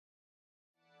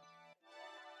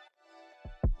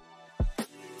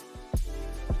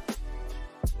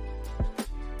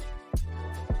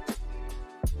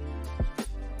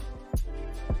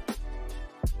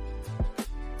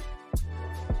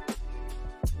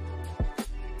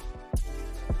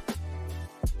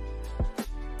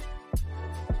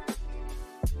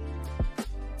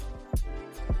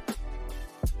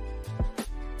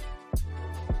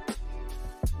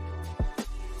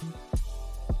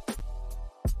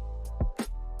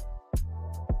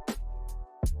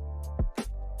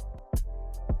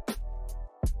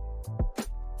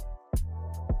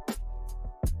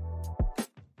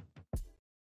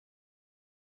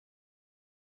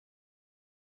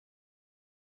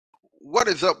What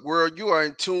is up, world? You are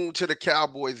in tune to the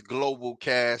Cowboys Global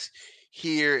Cast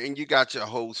here, and you got your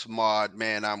host, Mod.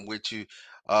 Man, I'm with you.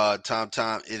 Tom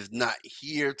is not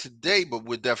here today, but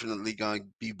we're definitely going to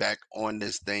be back on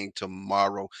this thing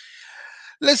tomorrow.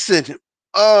 Listen,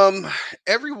 um,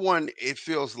 everyone, it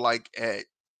feels like at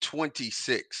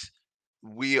 26,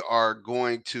 we are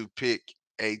going to pick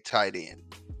a tight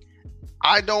end.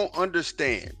 I don't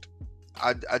understand.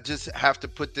 I just have to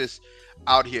put this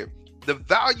out here. The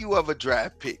value of a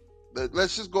draft pick.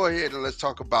 Let's just go ahead and let's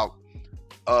talk about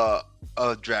uh,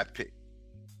 a draft pick.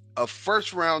 A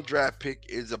first round draft pick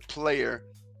is a player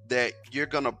that you're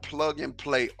gonna plug and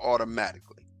play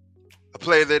automatically. A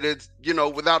player that is,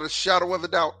 without a shadow of a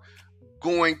doubt,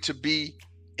 going to be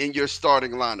in your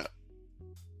starting lineup.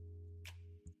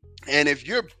 And if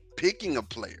you're picking a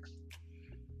player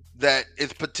that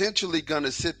is potentially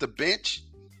gonna sit the bench,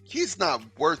 he's not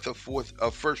worth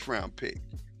a first round pick.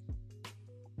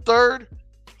 Third,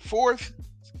 fourth,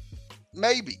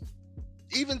 maybe,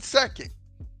 even second,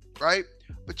 right?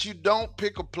 But you don't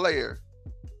pick a player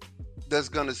that's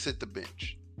going to sit the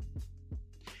bench.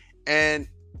 And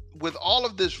with all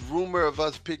of this rumor of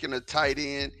us picking a tight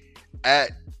end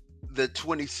at the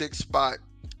 26th spot,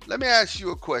 let me ask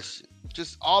you a question.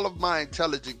 Just all of my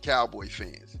intelligent Cowboy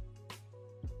fans.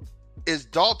 Is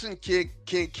Dalton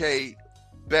Kincaid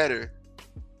better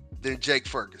than Jake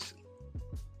Ferguson?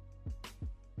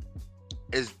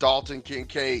 Is Dalton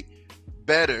Kincaid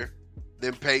better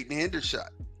than Peyton Hendershot?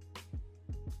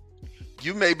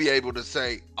 You may be able to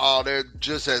say, oh, they're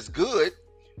just as good,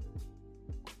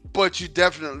 but you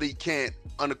definitely can't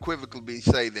unequivocally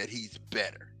say that he's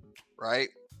better, right?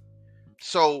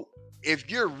 So if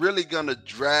you're really going to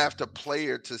draft a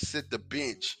player to sit the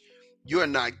bench, you're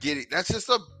not getting, that's just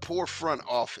a poor front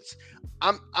office.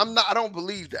 I don't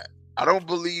believe that. I don't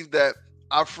believe that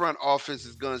our front office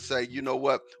is going to say, you know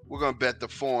what, we're going to bet the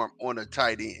farm on a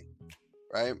tight end,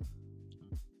 right?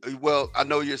 Well, I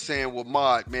know you're saying, well,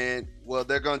 Mod, man, well,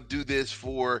 they're going to do this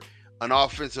for an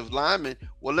offensive lineman.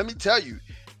 Well, let me tell you,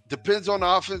 depends on the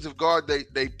offensive guard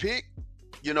they pick.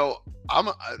 You know,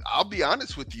 I'll be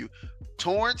honest with you.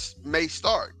 Torrance may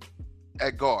start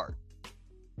at guard.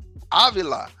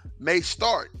 Avila may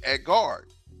start at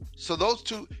guard. So those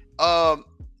two,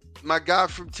 my guy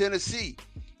from Tennessee,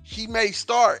 he may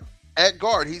start at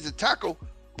guard. He's a tackle,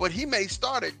 but he may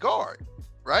start at guard,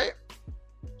 right?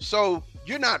 So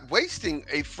you're not wasting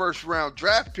a first round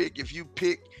draft pick if you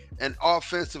pick an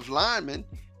offensive lineman.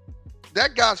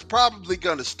 That guy's probably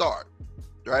going to start,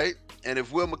 right? And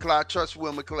if Will McClay, I trust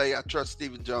Will McClay, I trust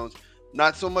Stephen Jones,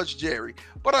 not so much Jerry,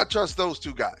 but I trust those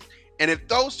two guys. And if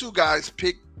those two guys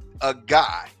pick a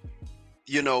guy,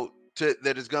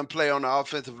 that is going to play on the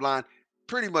offensive line,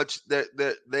 pretty much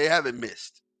they haven't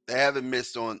missed. They haven't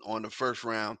missed on the first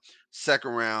round,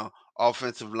 second round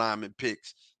offensive lineman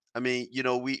picks. I mean,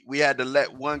 we had to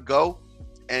let one go,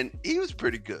 and he was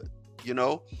pretty good.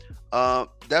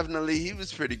 Definitely he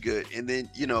was pretty good. And then,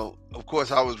 of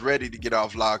course, I was ready to get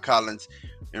off Lyle Collins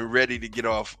and ready to get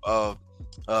off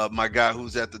my guy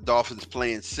who's at the Dolphins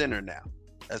playing center now.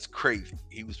 That's crazy.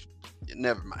 He was,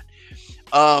 never mind.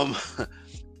 Um,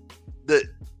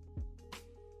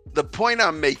 the point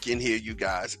I'm making here, you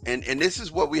guys, and this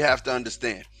is what we have to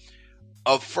understand.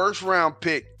 A first round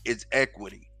pick is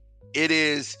equity. It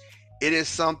is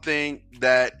something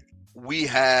that we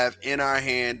have in our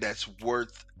hand that's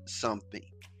worth something.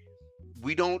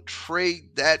 We don't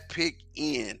trade that pick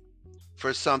in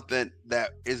for something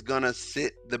that is gonna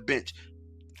sit the bench,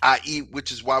 i.e.,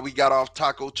 which is why we got off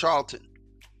Taco Charlton.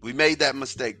 We made that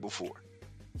mistake before.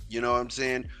 You know what I'm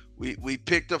saying? We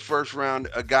picked a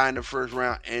guy in the first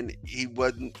round, and he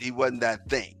wasn't that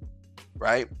thing,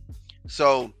 right?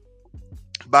 So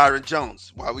Byron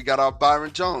Jones, why we got off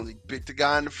Byron Jones? He picked a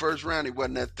guy in the first round, he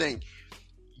wasn't that thing.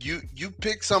 You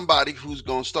pick somebody who's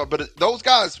going to start, but those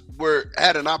guys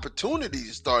had an opportunity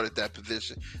to start at that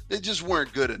position. They just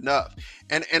weren't good enough.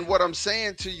 And what I'm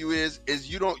saying to you is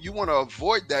you want to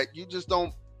avoid that. You just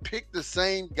don't pick the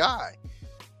same guy.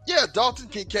 Yeah, Dalton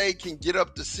Kincaid can get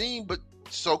up the seam, but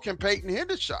so can Peyton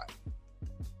Hendershot.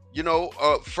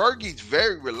 Fergie's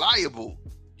very reliable.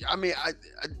 I mean,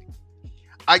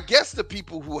 I guess the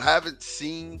people who haven't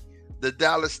seen the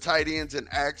Dallas tight ends in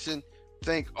action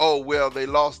think, oh, well, they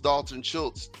lost Dalton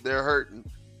Schultz, they're hurting.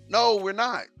 No, we're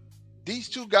not. These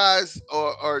two guys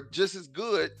are just as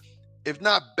good, if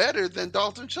not better, than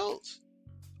Dalton Schultz.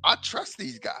 I trust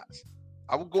these guys.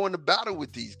 I will go into battle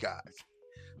with these guys.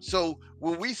 So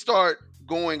when we start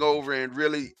going over and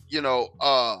really,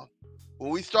 when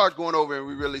we start going over and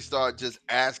we really start just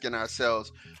asking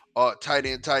ourselves, tight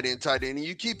end, tight end, tight end. And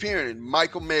you keep hearing it,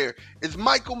 Michael Mayer. Is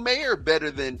Michael Mayer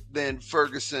better than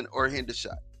Ferguson or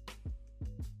Hendershot?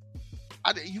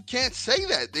 You can't say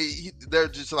that. They're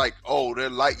just like, oh, they're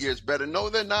light years better. No,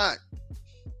 they're not.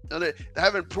 No, they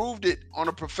haven't proved it on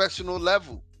a professional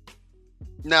level.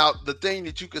 Now, the thing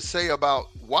that you could say about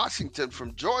Washington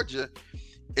from Georgia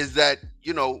is that,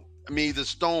 the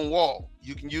Stonewall.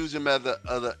 You can use him as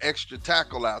an extra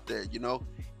tackle out there,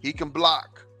 He can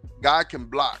block. Guy can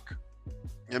block.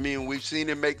 We've seen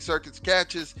him make circus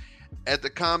catches at the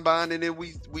combine, and then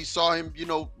we saw him,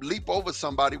 leap over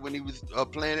somebody when he was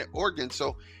playing at Oregon.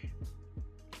 So,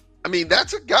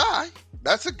 that's a guy.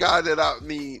 That's a guy that,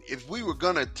 if we were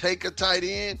going to take a tight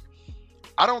end,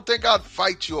 I don't think I'd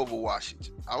fight you over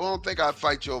Washington. I don't think I'd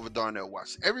fight you over Darnell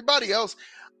Washington. Everybody else,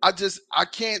 I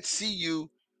can't see you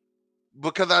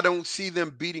because I don't see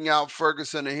them beating out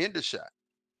Ferguson and Hendershot,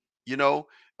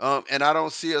 and I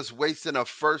don't see us wasting a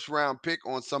first-round pick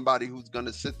on somebody who's going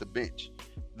to sit the bench.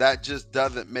 That just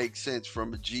doesn't make sense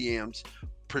from a GM's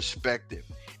perspective.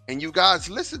 And you guys,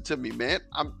 listen to me, man.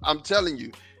 I'm telling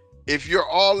you, if you're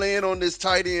all in on this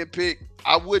tight end pick,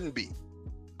 I wouldn't be.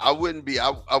 I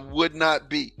would not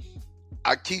be.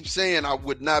 I keep saying I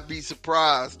would not be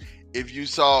surprised if you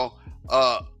saw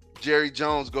Jerry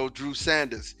Jones go Drew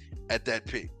Sanders at that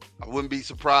pick. I wouldn't be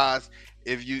surprised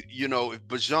if if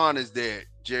Bijan is there,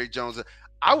 Jerry Jones.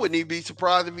 I wouldn't even be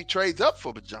surprised if he trades up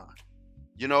for Bijan,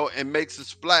 and makes a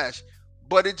splash.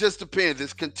 But it just depends.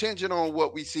 It's contingent on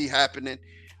what we see happening.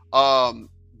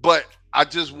 But I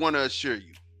just want to assure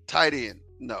you, tight end,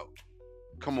 no.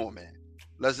 Come on, man.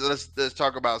 Let's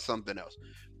talk about something else.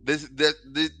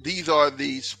 These are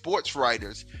the sports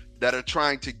writers that are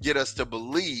trying to get us to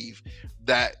believe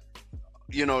that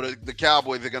the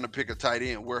Cowboys are going to pick a tight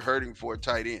end. We're hurting for a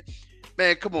tight end.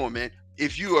 Man, come on, man.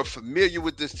 If you are familiar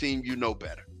with this team, you know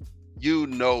better. You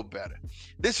know better.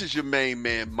 This is your main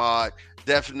man, Mod.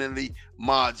 Definitely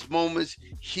Mod's Moments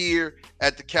here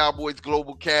at the Cowboys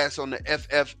Global Cast on the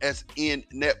FFSN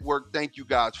Network. Thank you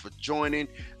guys for joining.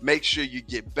 Make sure you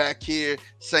get back here.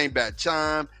 Same bad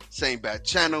time, same bad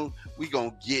channel. We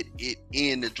gonna get it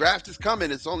in. The draft is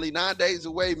coming. It's only 9 days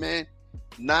away, man.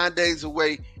 9 days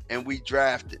away, and we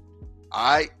drafted.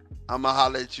 All right? I'm gonna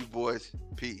holler at you boys.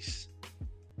 Peace.